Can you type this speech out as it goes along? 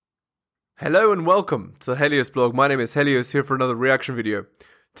Hello and welcome to the Helios blog. My name is Helios, here for another reaction video.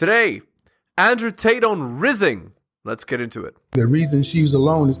 Today, Andrew Tate on rizzing. Let's get into it. The reason she's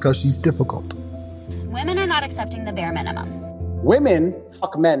alone is because she's difficult. Women are not accepting the bare minimum. Women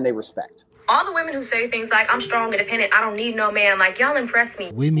fuck men they respect. All the women who say things like, I'm strong, independent, I don't need no man, like, y'all impress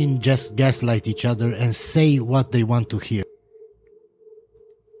me. Women just gaslight each other and say what they want to hear.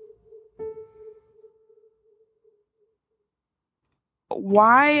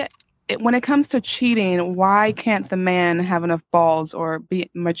 Why, when it comes to cheating, why can't the man have enough balls or be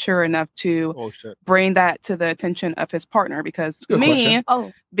mature enough to bring that to the attention of his partner? Because me,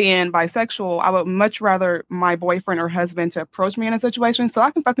 being bisexual, I would much rather my boyfriend or husband to approach me in a situation so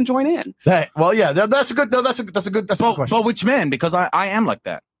I can fucking join in. That's a good question. But which man? Because I am like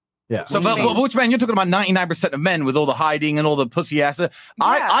that. Yeah. So, but which man? You're talking about 99% of men with all the hiding and all the pussy ass.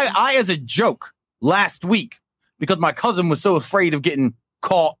 I, as a joke last week, because my cousin was so afraid of getting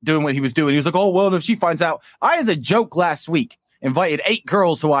caught doing what he was doing. He was like, oh, well, if she finds out. I, as a joke last week, invited 8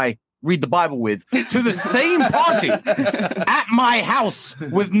 girls who I read the Bible with to the same party at my house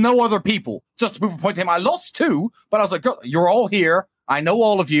with no other people, just to prove a point to him. I lost 2, but I was like, girl, you're all here. I know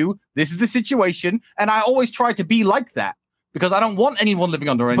all of you. This is the situation. And I always try to be like that because I don't want anyone living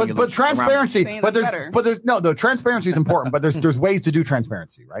under any. But transparency, the transparency is important, but there's ways to do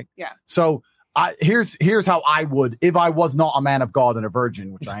transparency, right? Yeah. So here's how I would, if I was not a man of God and a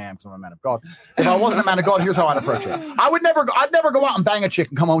virgin, which I am because I'm a man of God. If I wasn't a man of God, here's how I'd approach it. I'd never go out and bang a chick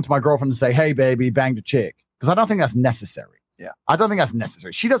and come home to my girlfriend and say, hey, baby, banged a chick. Because I don't think that's necessary. Yeah. I don't think that's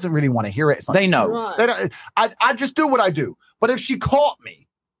necessary. She doesn't really want to hear it. It's not they know. Right. They don't, I just do what I do. But if she caught me,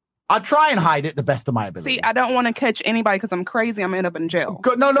 I'd try and hide it the best of my ability. See, I don't want to catch anybody because I'm crazy. I'm going to end up in jail.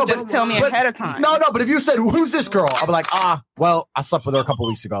 Just tell me ahead of time. No, but if you said, who's this girl? I'd be like, well, I slept with her a couple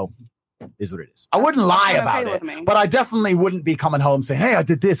weeks ago. Is what it is. I wouldn't lie about it, but I definitely wouldn't be coming home saying, hey, I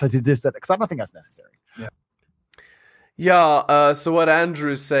did this, that, because I don't think that's necessary. Yeah, so what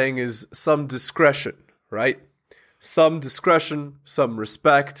Andrew is saying is some discretion, right? Some discretion, some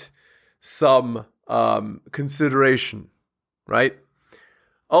respect, some consideration, right?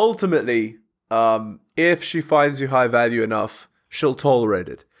 Ultimately, if she finds you high value enough, she'll tolerate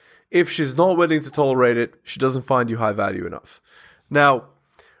it. If she's not willing to tolerate it, she doesn't find you high value enough. Now,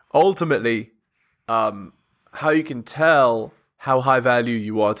 ultimately, how you can tell how high value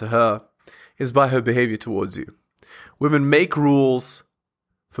you are to her is by her behavior towards you. Women make rules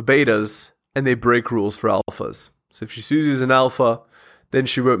for betas and they break rules for alphas. So if she sees you as an alpha, then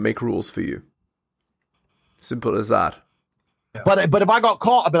she won't make rules for you. Simple as that. Yeah. But if I got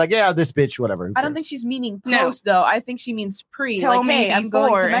caught, I'd be like, yeah, this bitch, whatever. I don't think she's meaning post though. I think she means pre. Tell me, hey, I'm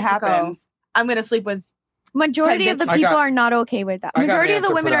going to Mexico. Happens. I'm going to sleep with. Majority of the people are not okay with that. Majority of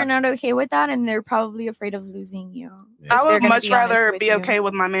the women are not okay with that, and they're probably afraid of losing you. Yeah. I would much rather be okay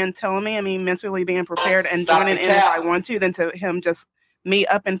with my man telling me, mentally being prepared and joining in if I want to, than to him just me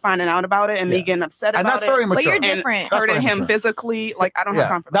up and finding out about it and me getting upset about it. And that's very mature. But you're different. Hurting him physically. Like, I don't have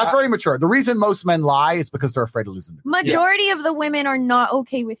time for that. That's very mature. The reason most men lie is because they're afraid of losing them. Majority of the women are not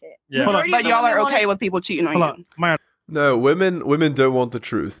okay with it. Yeah. But y'all are okay with people cheating on you. No, women don't want the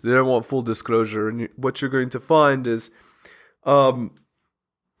truth. They don't want full disclosure. And what you're going to find is,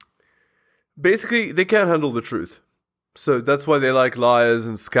 basically, they can't handle the truth. So that's why they like liars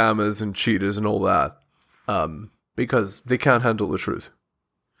and scammers and cheaters and all that. Because they can't handle the truth.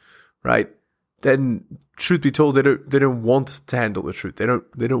 Right? Then, truth be told, they don't want to handle the truth. They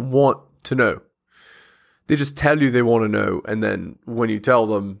don't want to know. They just tell you they want to know, and then when you tell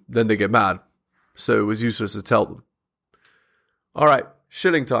them, then they get mad. So it was useless to tell them. All right,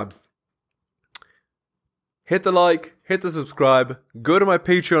 shilling time. Hit the like, hit the subscribe, go to my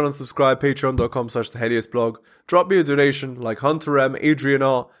Patreon and subscribe, patreon.com/theheliosblog. Drop me a donation like Hunter M, Adrian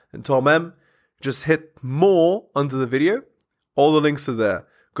R, and Tom M. Just hit more under the video. All the links are there.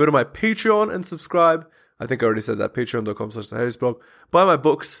 Go to my Patreon and subscribe. I think I already said that, patreon.com/theheliosblog. Buy my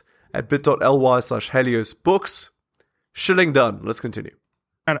books at bit.ly/heliosbooks. Shilling done. Let's continue.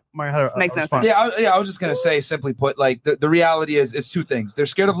 Makes sense. Yeah, I was just gonna say, simply put, like the reality is 2 things. They're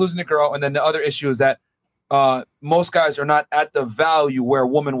scared of losing a girl, and then the other issue is that most guys are not at the value where a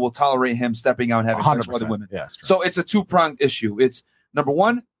woman will tolerate him stepping out and having sex with other women. Yeah, so it's a 2-pronged issue. It's number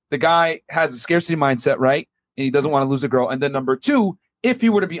 1, the guy has a scarcity mindset, right? And he doesn't want to lose a girl. And then number 2, if he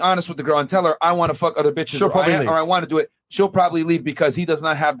were to be honest with the girl and tell her, I want to fuck other bitches, or I want to do it, she'll probably leave because he does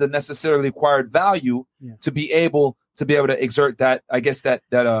not have the necessarily acquired value to be able to exert that, I guess, that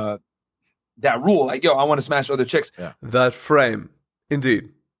rule. Like, yo, I want to smash other chicks. Yeah. That frame. Indeed.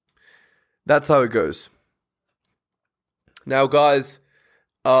 That's how it goes. Now, guys,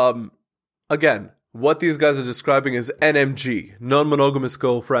 again, what these guys are describing is NMG, non-monogamous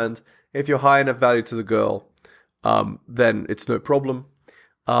girlfriend. If you're high enough value to the girl, then it's no problem.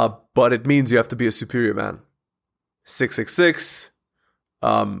 But it means you have to be a superior man. 6'6",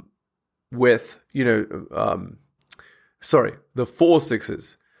 with, the 4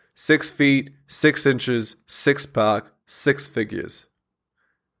 sixes. 6 feet, 6 inches, 6 pack, 6 figures.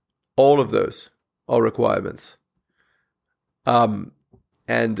 All of those are requirements. And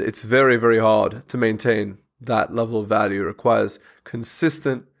it's very, very hard to maintain that level of value. It requires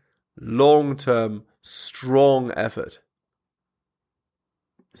consistent, long-term, strong effort.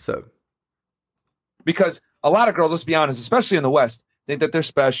 So. Because a lot of girls, let's be honest, especially in the West, think that they're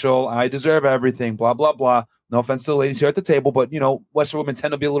special. I deserve everything, blah, blah, blah. No offense to the ladies here at the table, but, Western women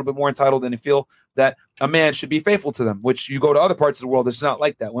tend to be a little bit more entitled and they feel that a man should be faithful to them, which you go to other parts of the world, it's not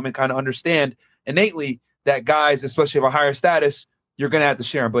like that. Women kind of understand innately that guys, especially of a higher status, you're going to have to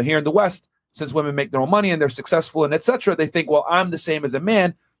share them. But here in the West, since women make their own money and they're successful and etc., they think, well, I'm the same as a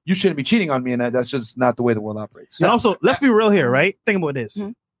man. You shouldn't be cheating on me. And that's just not the way the world operates. And also, let's be real here, right? Think about this.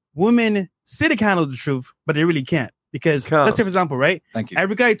 Mm-hmm. Women say they can't know the truth, but they really can't. Because let's say, for example, right? Thank you.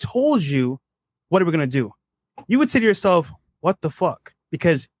 Every guy told you, what are we going to do? You would say to yourself, what the fuck?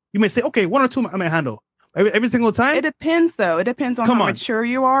 Because you may say, okay, 1 or 2 I may handle. Every single time? It depends, though. It depends on how mature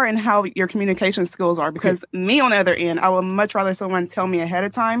you are and how your communication skills are. Because me, on the other end, I would much rather someone tell me ahead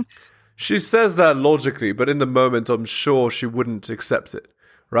of time. She says that logically, but in the moment, I'm sure she wouldn't accept it,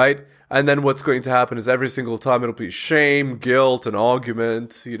 right? And then what's going to happen is every single time it'll be shame, guilt, an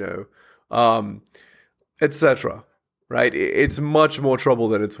argument, etc., right? It's much more trouble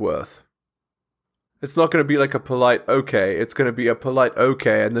than it's worth. It's not going to be like a polite okay. It's going to be a polite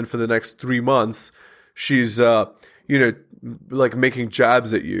okay, and then for the next 3 months, she's, like making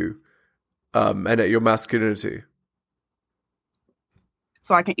jabs at you, and at your masculinity.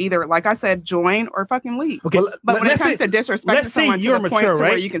 So I can either, like I said, join or fucking leave. Okay, but when it comes to disrespecting someone to the point mature, to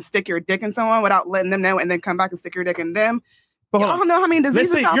where you can stick your dick in someone without letting them know, and then come back and stick your dick in them. But I don't know how many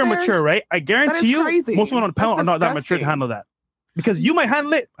diseases let's say you're out there. mature, right? I guarantee you, crazy. most women on the panel are not that mature to handle that. Because you might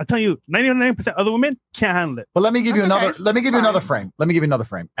handle it. I tell you, 99% of other women can't handle it. But let me give you another. Let me give you another frame.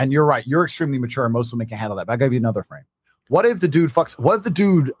 And you're right. You're extremely mature, and most women can handle that. But I'll give you another frame. What if the dude fucks? What if the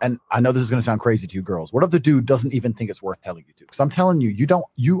dude? And I know this is going to sound crazy to you girls. What if the dude doesn't even think it's worth telling you to? Because I'm telling you,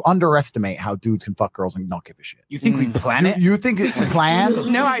 you underestimate how dudes can fuck girls and not give a shit. You think we plan it? You think it's planned?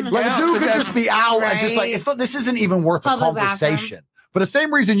 No, I don't. Like a dude could just be out and just like this isn't even worth a conversation. For the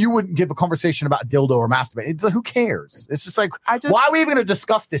same reason you wouldn't give a conversation about dildo or masturbate. It's like, who cares? It's just like, why are we even going to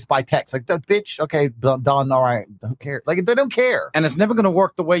discuss this by text? Like, the bitch, okay, done, all right, who cares? Like, they don't care. And it's never going to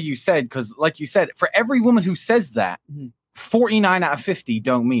work the way you said, because like you said, for every woman who says that, 49 out of 50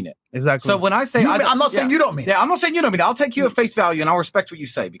 don't mean it. Exactly. So when I say... I'm not saying you don't mean it. Yeah, I'm not saying you don't mean it. I'll take you at face value and I'll respect what you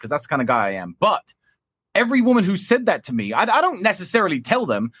say, because that's the kind of guy I am. But every woman who said that to me, I don't necessarily tell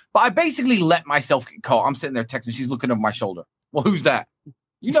them, but I basically let myself get caught. I'm sitting there texting, she's looking over my shoulder. Well, who's that?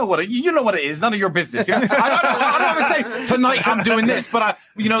 You know what it is. None of your business. Yeah? I don't ever say tonight I'm doing this, but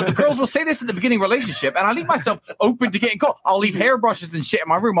the girls will say this at the beginning of a relationship, and I leave myself open to getting caught. I'll leave hairbrushes and shit in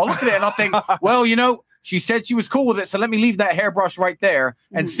my room. I'll look at it and I'll think, well, she said she was cool with it, so let me leave that hairbrush right there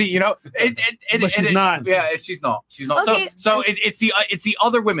and see. She's not. Yeah, she's not. She's not. Okay. So it's the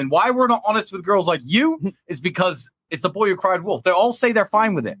other women. Why we're not honest with girls like you is because it's the boy who cried wolf. They all say they're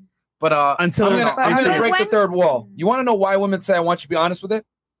fine with it. But I'm gonna break the third wall. You want to know why women say I want you to be honest with it?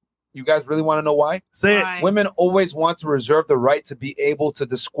 You guys really want to know why? Say it. Women always want to reserve the right to be able to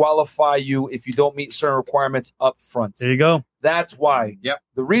disqualify you if you don't meet certain requirements up front. There you go. That's why. Yep.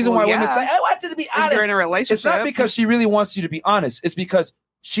 The reason why women say I want you to be honest. You're in a relationship. It's not because she really wants you to be honest. It's because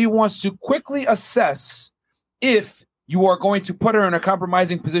she wants to quickly assess if you are going to put her in a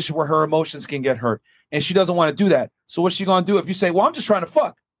compromising position where her emotions can get hurt. And she doesn't want to do that. So what's she going to do? If you say, well, I'm just trying to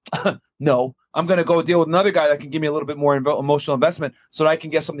fuck. No, I'm going to go deal with another guy that can give me a little bit more emotional investment so that I can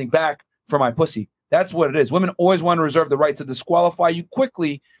get something back for my pussy. That's what it is. Women always want to reserve the right to disqualify you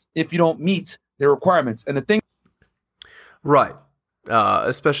quickly if you don't meet their requirements. And the thing... Right.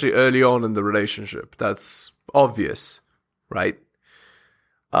 Especially early on in the relationship. That's obvious, right?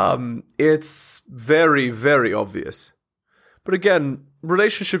 It's very, very obvious. But again,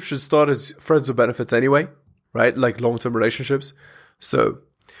 relationships should start as friends with benefits anyway, right? Like long-term relationships. So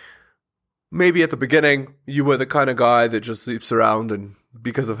maybe at the beginning, you were the kind of guy that just sleeps around, and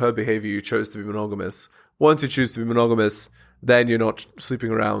because of her behavior, you chose to be monogamous. Once you choose to be monogamous, then you're not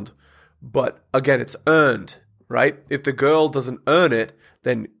sleeping around. But again, it's earned, right? If the girl doesn't earn it,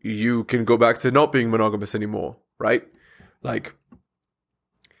 then you can go back to not being monogamous anymore, right? Like,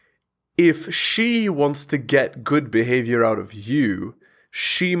 if she wants to get good behavior out of you,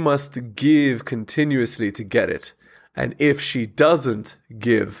 she must give continuously to get it. And if she doesn't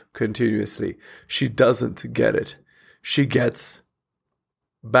give continuously, she doesn't get it. She gets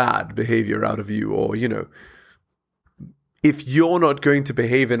bad behavior out of you, or, you know, if you're not going to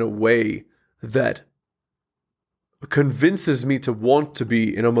behave in a way that convinces me to want to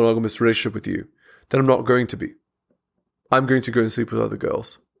be in a monogamous relationship with you, then I'm not going to be. I'm going to go and sleep with other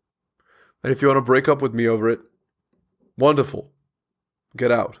girls. And if you want to break up with me over it, wonderful.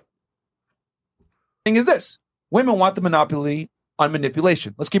 Get out. Thing is this. Women want the monopoly on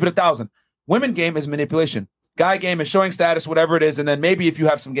manipulation. Let's keep it 1,000. Women game is manipulation. Guy game is showing status, whatever it is, and then maybe if you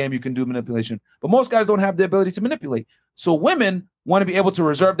have some game, you can do manipulation. But most guys don't have the ability to manipulate. So women want to be able to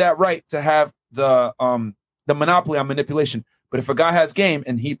reserve that right to have the monopoly on manipulation. But if a guy has game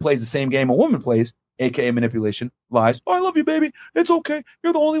and he plays the same game a woman plays, aka manipulation, lies, oh, I love you, baby, it's okay,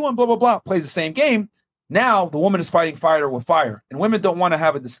 you're the only one, blah, blah, blah, plays the same game, now the woman is fighting fire with fire. And women don't want to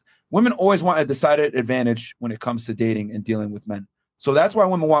have women always want a decided advantage when it comes to dating and dealing with men. So that's why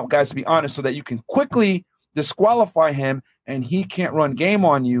women want guys to be honest, so that you can quickly disqualify him and he can't run game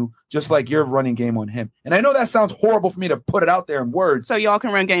on you just like you're running game on him. And I know that sounds horrible for me to put it out there in words. So y'all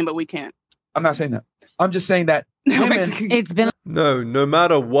can run game, but we can't. I'm not saying that. I'm just saying that women, no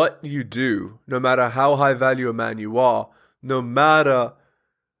matter what you do, no matter how high value a man you are, no matter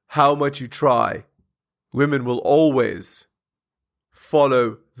how much you try, women will always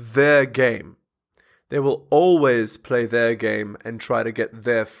follow their game. They will always play their game and try to get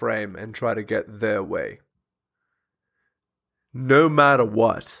their frame and try to get their way. No matter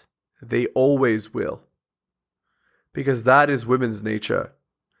what, they always will. Because that is women's nature.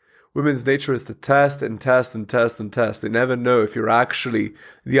 Women's nature is to test and test and test and test. They never know if you're actually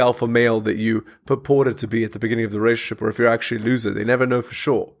the alpha male that you purported to be at the beginning of the relationship, or if you're actually a loser. They never know for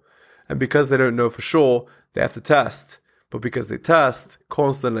sure. And because they don't know for sure, they have to test. But because they test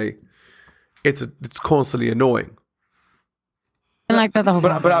constantly, it's constantly annoying. I like that the whole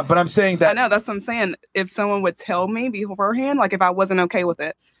but I'm saying that I know, that's what I'm saying. If someone would tell me beforehand, like if I wasn't okay with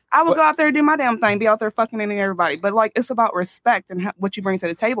it, I would go out there and do my damn thing, be out there fucking into everybody. But like, it's about respect and what you bring to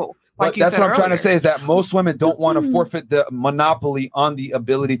the table. Like that's what I'm trying to say is that most women don't want to forfeit the monopoly on the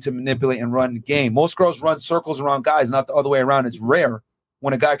ability to manipulate and run the game. Most girls run circles around guys, not the other way around. It's rare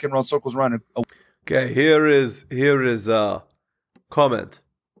when a guy can run circles around a Okay, here is a comment.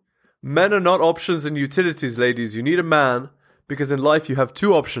 Men are not options and utilities, ladies. You need a man because in life you have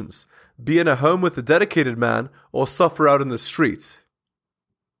two options. Be in a home with a dedicated man or suffer out in the streets.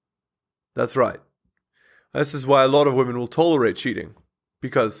 That's right. This is why a lot of women will tolerate cheating.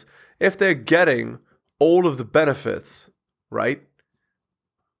 Because if they're getting all of the benefits, right,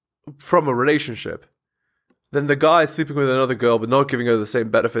 from a relationship, then the guy sleeping with another girl but not giving her the same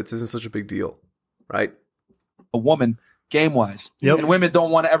benefits isn't such a big deal, right? A woman, game-wise. Yep. And women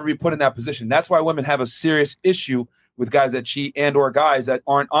don't want to ever be put in that position. That's why women have a serious issue with guys that cheat and or guys that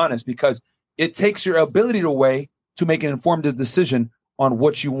aren't honest, because it takes your ability away to make an informed decision on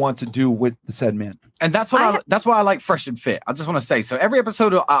what you want to do with the said man. And that's what that's why I like Fresh and Fit. I just want to say, so every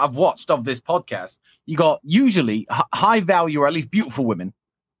episode I've watched of this podcast, you got usually high value or at least beautiful women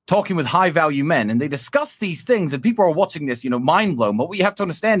talking with high value men, and they discuss these things, and people are watching this, mind blown. But what you have to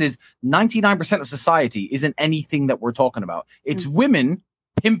understand is 99% of society isn't anything that we're talking about. It's women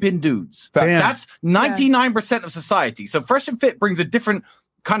pimping dudes. That's 99% of society. So Fresh and Fit brings a different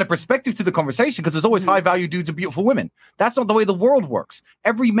kind of perspective to the conversation, because there's always high value dudes and beautiful women. That's not the way the world works.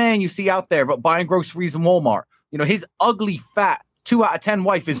 Every man you see out there buying groceries in Walmart, his ugly, fat 2 out of 10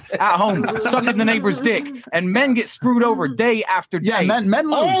 wife is at home sucking the neighbor's dick, and men get screwed over day after day. Yeah, men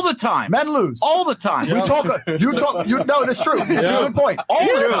lose all the time. Men lose all the time. We talk. No, that's true. That's a good point.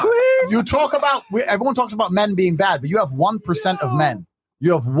 You talk about. Everyone talks about men being bad, but you have 1% of men.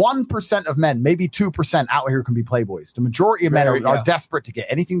 You have 1% of men, maybe 2% out here can be playboys. The majority of men are desperate to get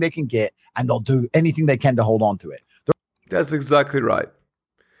anything they can get, and they'll do anything they can to hold on to it. That's exactly right.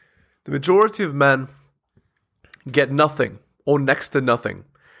 The majority of men get nothing or next to nothing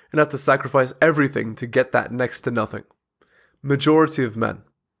and have to sacrifice everything to get that next to nothing. Majority of men.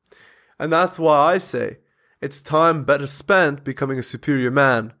 And that's why I say it's time better spent becoming a superior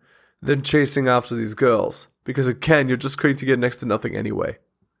man than chasing after these girls. Because again, you're just going to get next to nothing anyway.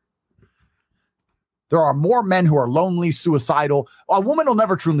 There are more men who are lonely, suicidal. A woman will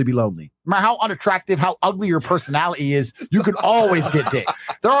never truly be lonely. No matter how unattractive, how ugly your personality is, you can always get dick.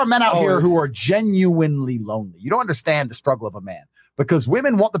 There are men out here who are genuinely lonely. You don't understand the struggle of a man, because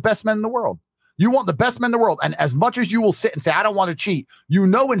women want the best men in the world. You want the best man in the world. And as much as you will sit and say, I don't want to cheat, you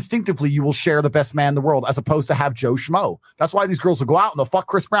know instinctively you will share the best man in the world as opposed to have Joe Schmo. That's why these girls will go out and they'll fuck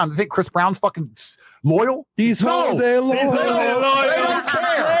Chris Brown. They think Chris Brown's fucking loyal? These hoes ain't loyal. They don't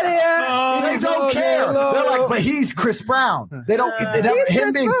care. They don't care. They're like, but he's Chris Brown. They don't.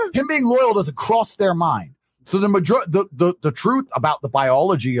 Him being loyal doesn't cross their mind. So the truth about the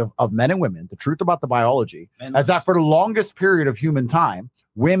biology of men and women, the truth about the biology is that for the longest period of human time,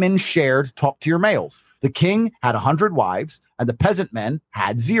 women shared top-tier males. The king had 100 wives, and the peasant men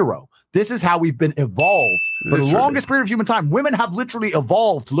had 0. This is how we've been evolved. For the longest period of human time, women have literally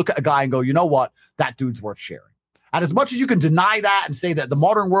evolved to look at a guy and go, you know what? That dude's worth sharing. And as much as you can deny that and say that the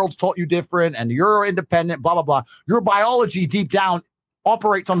modern world's taught you different and you're independent, blah, blah, blah, your biology deep down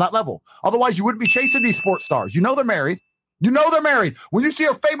operates on that level. Otherwise, you wouldn't be chasing these sports stars. You know they're married. You know they're married. When you see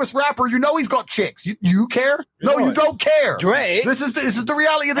a famous rapper, you know he's got chicks. You care? No, you don't care. Drake. This is the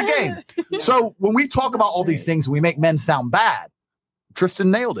reality of the game. So when we talk about all these things, we make men sound bad. Tristan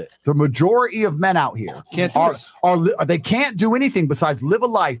nailed it. The majority of men out here they can't do anything besides live a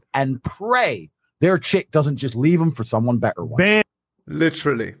life and pray their chick doesn't just leave them for someone better.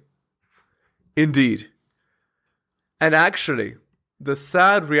 Literally. Indeed. And actually, the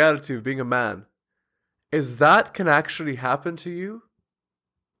sad reality of being a man is that can actually happen to you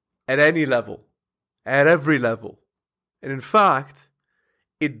at any level, at every level. And in fact,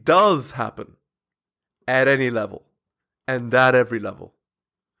 it does happen at any level and at every level.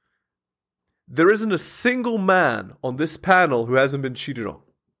 There isn't a single man on this panel who hasn't been cheated on.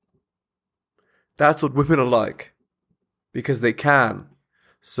 That's what women are like. Because they can.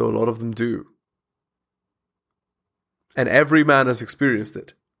 So a lot of them do. And every man has experienced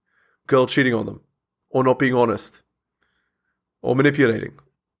it. Girl cheating on them. Or not being honest. Or manipulating.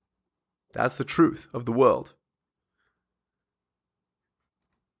 That's the truth of the world.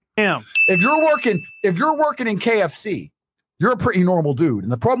 Damn. If you're working in KFC, you're a pretty normal dude.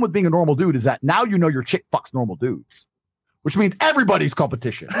 And the problem with being a normal dude is that now you know your chick fucks normal dudes. Which means everybody's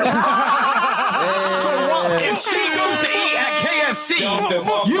competition. So what? If she goes to eat at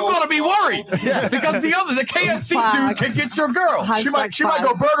KFC, you gotta be worried. Yeah. Because the KFC dude can get your girl. She might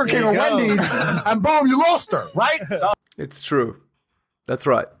go Burger King or Wendy's and boom, you lost her, right? It's true. That's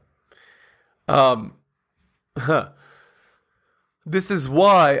right. This is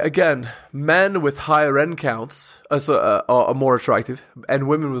why, again, men with higher end counts are more attractive, and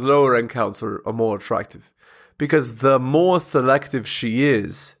women with lower end counts are more attractive. Because the more selective she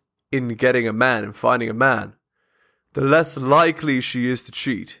is in getting a man and finding a man, the less likely she is to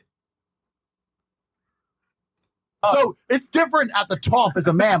cheat. So it's different at the top as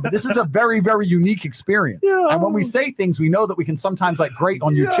a man, but this is a very, very unique experience. Yeah. And when we say things, we know that we can sometimes like grate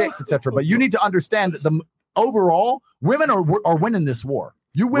on your chicks, etc. But you need to understand that overall, women are winning this war.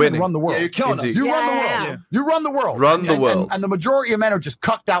 You women run the world. Yeah, you're killing us. You run the world. Yeah. You run the world. Run the world. And the majority of men are just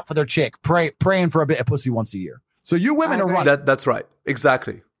cucked out for their chick, praying for a bit of pussy once a year. So you women are running. That's right.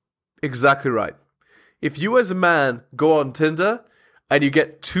 Exactly right. If you as a man go on Tinder and you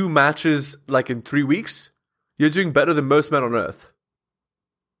get 2 matches like in 3 weeks, you're doing better than most men on earth.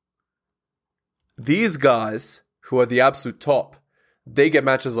 These guys who are the absolute top, they get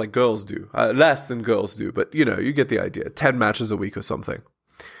matches like girls do. Less than girls do, but you get the idea. 10 matches a week or something.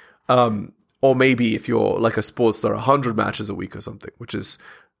 Or maybe if you're like a sports star, 100 matches a week or something, which is,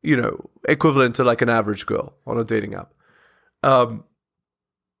 equivalent to like an average girl on a dating app.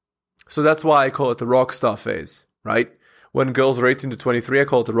 So that's why I call it the rock star phase, right? When girls are 18 to 23, I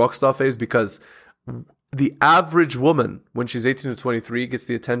call it the rock star phase because the average woman, when she's 18 to 23, gets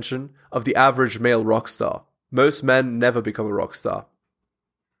the attention of the average male rock star. Most men never become a rock star.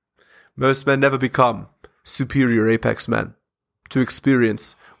 Most men never become superior apex men to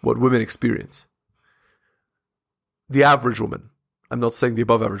experience what women experience. The average woman. I'm not saying the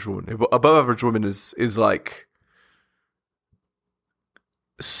above average woman. Above average woman is like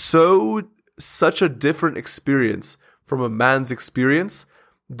such a different experience from a man's experience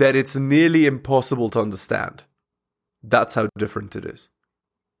that it's nearly impossible to understand. That's how different it is.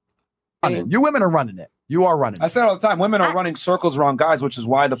 You women are running it. You are running. I say it all the time. Women are running circles around guys, which is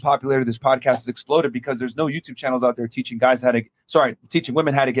why the popularity of this podcast has exploded because there's no YouTube channels out there teaching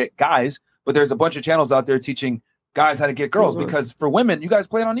women how to get guys, but there's a bunch of channels out there teaching guys how to get girls because for women, you guys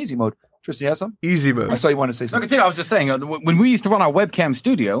play it on easy mode. Tristan, you have some? Easy mode. I saw you want to say something. I was just saying, when we used to run our webcam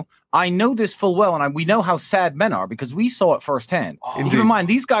studio, I know this full well, and we know how sad men are because we saw it firsthand. Keep in mind,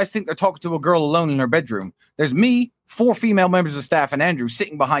 these guys think they're talking to a girl alone in her bedroom. There's me, 4 female members of staff, and Andrew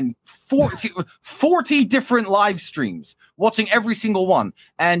sitting behind 40 different live streams, watching every single one.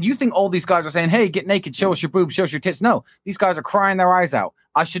 And you think all these guys are saying, hey, get naked, show us your boobs, show us your tits. No, these guys are crying their eyes out.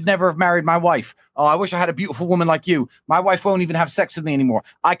 I should never have married my wife. Oh, I wish I had a beautiful woman like you. My wife won't even have sex with me anymore.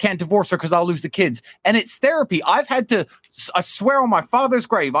 I can't divorce her because I'll lose the kids. And it's therapy. I've had to, I swear on my father's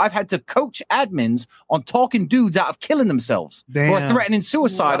grave, I've had to coach admins on talking dudes out of killing themselves or threatening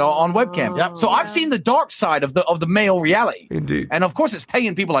suicide on webcam. Yep. So I've seen the dark side of the male reality. Indeed. And of course, it's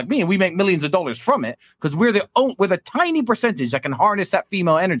paying people like me, and we make millions of dollars from it because we're the tiny percentage that can harness that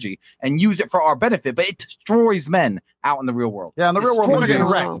female energy and use it for our benefit. But it destroys men out in the real world. Yeah, in the real world, men are getting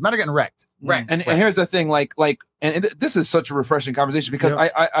wrecked. Men are getting wrecked. And here's the thing, and this is such a refreshing conversation because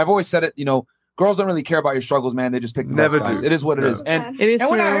I've always said it, girls don't really care about your struggles, man. They just pick the Never best guys. do. It is what it is. And we're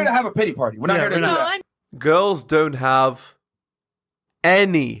not here to have a pity party. We're not here to do that. Girls don't have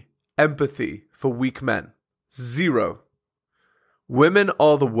any empathy for weak men. Zero. Women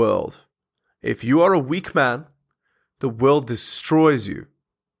are the world. If you are a weak man, the world destroys you.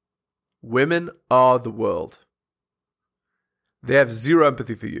 Women are the world. They have zero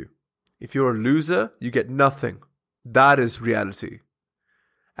empathy for you. If you're a loser, you get nothing. That is reality.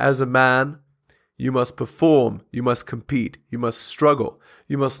 As a man, you must perform, you must compete, you must struggle.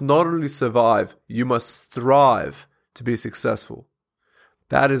 You must not only survive, you must thrive to be successful.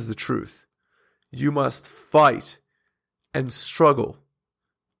 That is the truth. You must fight and struggle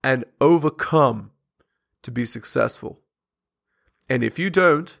and overcome to be successful. And if you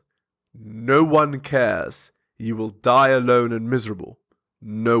don't, no one cares. You will die alone and miserable.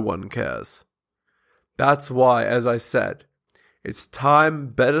 No one cares. That's why, as I said, it's time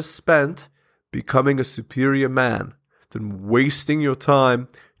better spent becoming a superior man than wasting your time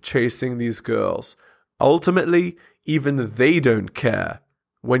chasing these girls. Ultimately, even they don't care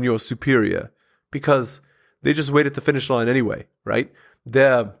when you're superior because they just wait at the finish line anyway, right?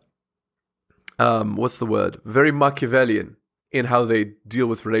 They're, very Machiavellian in how they deal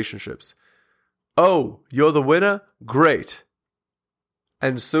with relationships. Oh, you're the winner? Great.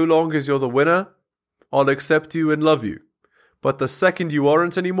 And so long as you're the winner, I'll accept you and love you. But the second you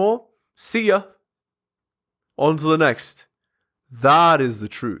aren't anymore, see ya. On to the next. That is the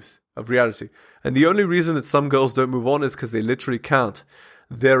truth of reality. And the only reason that some girls don't move on is because they literally can't.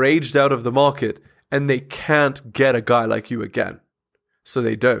 They're aged out of the market and they can't get a guy like you again. So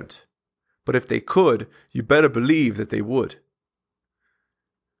they don't. But if they could, you better believe that they would.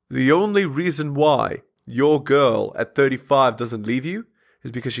 The only reason why your girl at 35 doesn't leave you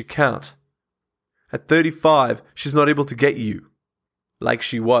is because she can't. At 35, she's not able to get you like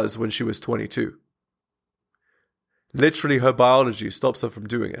she was when she was 22. Literally, her biology stops her from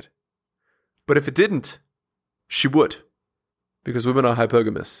doing it. But if it didn't, she would. Because women are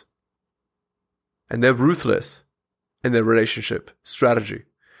hypergamous. And they're ruthless in their relationship strategy.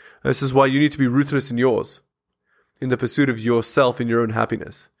 And this is why you need to be ruthless in yours, in the pursuit of yourself and your own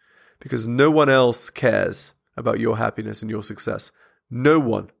happiness. Because no one else cares about your happiness and your success. No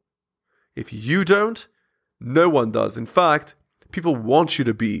one. If you don't, no one does. In fact, people want you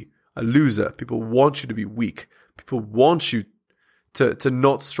to be a loser. People want you to be weak. People want you to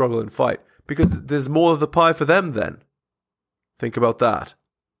not struggle and fight. Because there's more of the pie for them then. Think about that.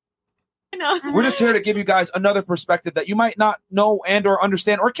 We're just here to give you guys another perspective that you might not know and or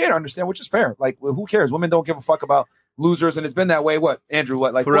understand or can't understand, which is fair. Like, who cares? Women don't give a fuck about losers, and it's been that way. What, Andrew?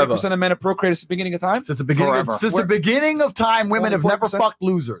 What, like 40% of men have procreated since the beginning of time? Since the beginning of time, women have never fucked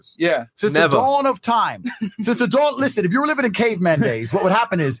losers. Yeah, since the dawn of time. Since the dawn. Listen, if you were living in caveman days, what would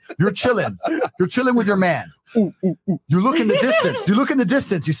happen is you're chilling with your man. Ooh, ooh, ooh. You look in the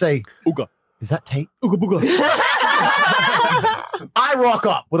distance. You say, "Ooga, is that Tate?" Ooga booga. I rock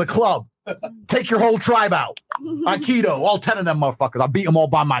up with a club. Take your whole tribe out. Aikido, all 10 of them motherfuckers. I beat them all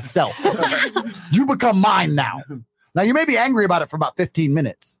by myself. You become mine now. Now, you may be angry about it for about 15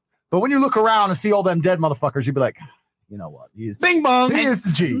 minutes, but when you look around and see all them dead motherfuckers, you'd be like, you know what? He is Bing bong. He is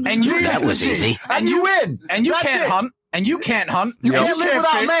the G. And you, that was easy. And you win. And you can't hunt. And you can't hunt. You can't live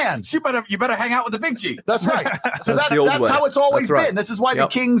without fish. man. You better hang out with the big G. That's right. So that's how it's always been. This is why the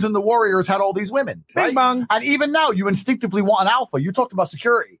kings and the warriors had all these women. Right? Bing bong. And even now, you instinctively want an alpha. You talked about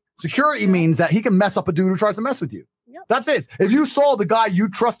security. Security means that he can mess up a dude who tries to mess with you. Yep. That's it. If you saw the guy you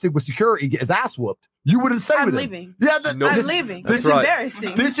trusted with security get his ass whooped, you wouldn't say with leaving. him. Yeah, I'm leaving. This is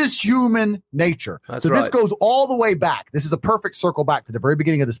embarrassing. This is human nature. That's so this goes all the way back. This is a perfect circle back to the very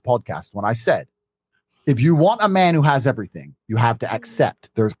beginning of this podcast when I said, if you want a man who has everything, you have to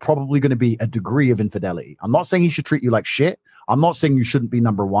accept there's probably going to be a degree of infidelity. I'm not saying he should treat you like shit. I'm not saying you shouldn't be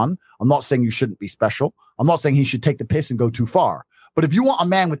number one. I'm not saying you shouldn't be special. I'm not saying he should take the piss and go too far. But if you want a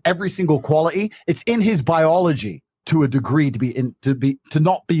man with every single quality, it's in his biology to a degree to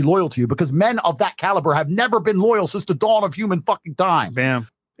not be loyal to you, because men of that caliber have never been loyal since the dawn of human fucking time. Bam.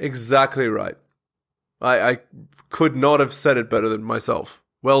 Exactly right. I could not have said it better than myself.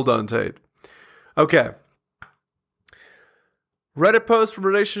 Well done, Tate. Okay. Reddit post from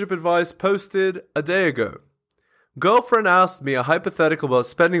Relationship Advice posted a day ago. Girlfriend asked me a hypothetical about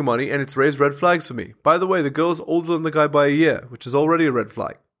spending money and it's raised red flags for me. By the way, the girl's older than the guy by a year, which is already a red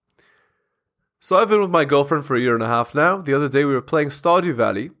flag. So I've been with my girlfriend for a year and a half now. The other day we were playing Stardew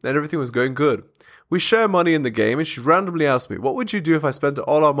Valley and everything was going good. We share money in the game and she randomly asked me, what would you do if I spent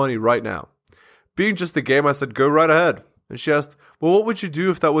all our money right now? Being just a game, I said, go right ahead. And she asked, well, what would you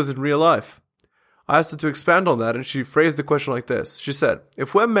do if that was in real life? I asked her to expand on that and she phrased the question like this. She said,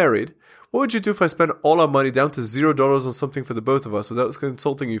 if we're married, what would you do if I spent all our money down to $0 on something for the both of us without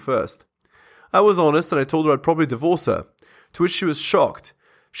consulting you first? I was honest and I told her I'd probably divorce her, to which she was shocked.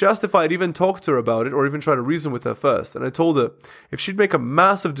 She asked if I'd even talk to her about it or even try to reason with her first, and I told her if she'd make a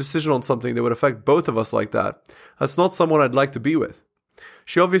massive decision on something that would affect both of us like that, that's not someone I'd like to be with.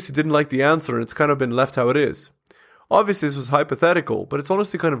 She obviously didn't like the answer and it's kind of been left how it is. Obviously this was hypothetical, but it's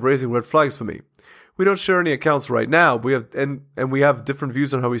honestly kind of raising red flags for me. We don't share any accounts right now, but we have different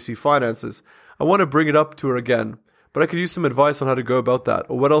views on how we see finances. I want to bring it up to her again, but I could use some advice on how to go about that,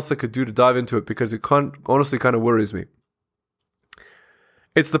 or what else I could do to dive into it, because it honestly kind of worries me.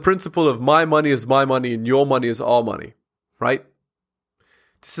 It's the principle of my money is my money and your money is our money, right?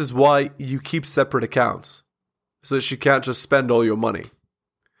 This is why you keep separate accounts, so that she can't just spend all your money.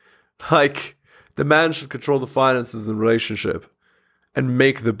 Like, the man should control the finances in the relationship and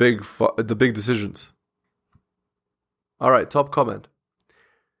make the big decisions. All right, top comment.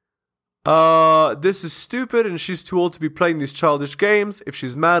 This is stupid and she's too old to be playing these childish games. If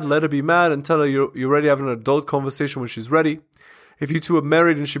she's mad, let her be mad and tell her you're ready to have an adult conversation when she's ready. If you two are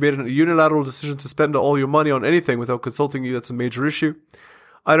married and she made a unilateral decision to spend all your money on anything without consulting you, that's a major issue.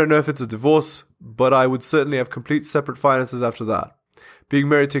 I don't know if it's a divorce, but I would certainly have complete separate finances after that. Being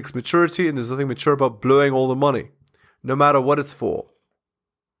married takes maturity and there's nothing mature about blowing all the money, no matter what it's for.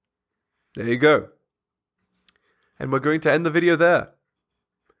 There you go. And we're going to end the video there.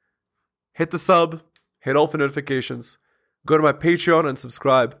 Hit the sub, hit all for notifications, go to my Patreon and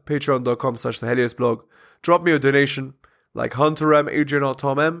subscribe, patreon.com/theheliosblog. Drop me a donation, like Hunter M, Adrian or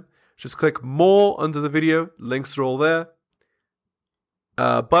Tom M. Just click more under the video, links are all there.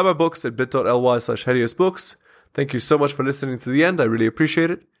 Buy my books at bit.ly/heliosbooks. Thank you so much for listening to the end, I really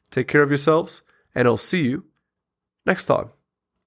appreciate it. Take care of yourselves, and I'll see you next time.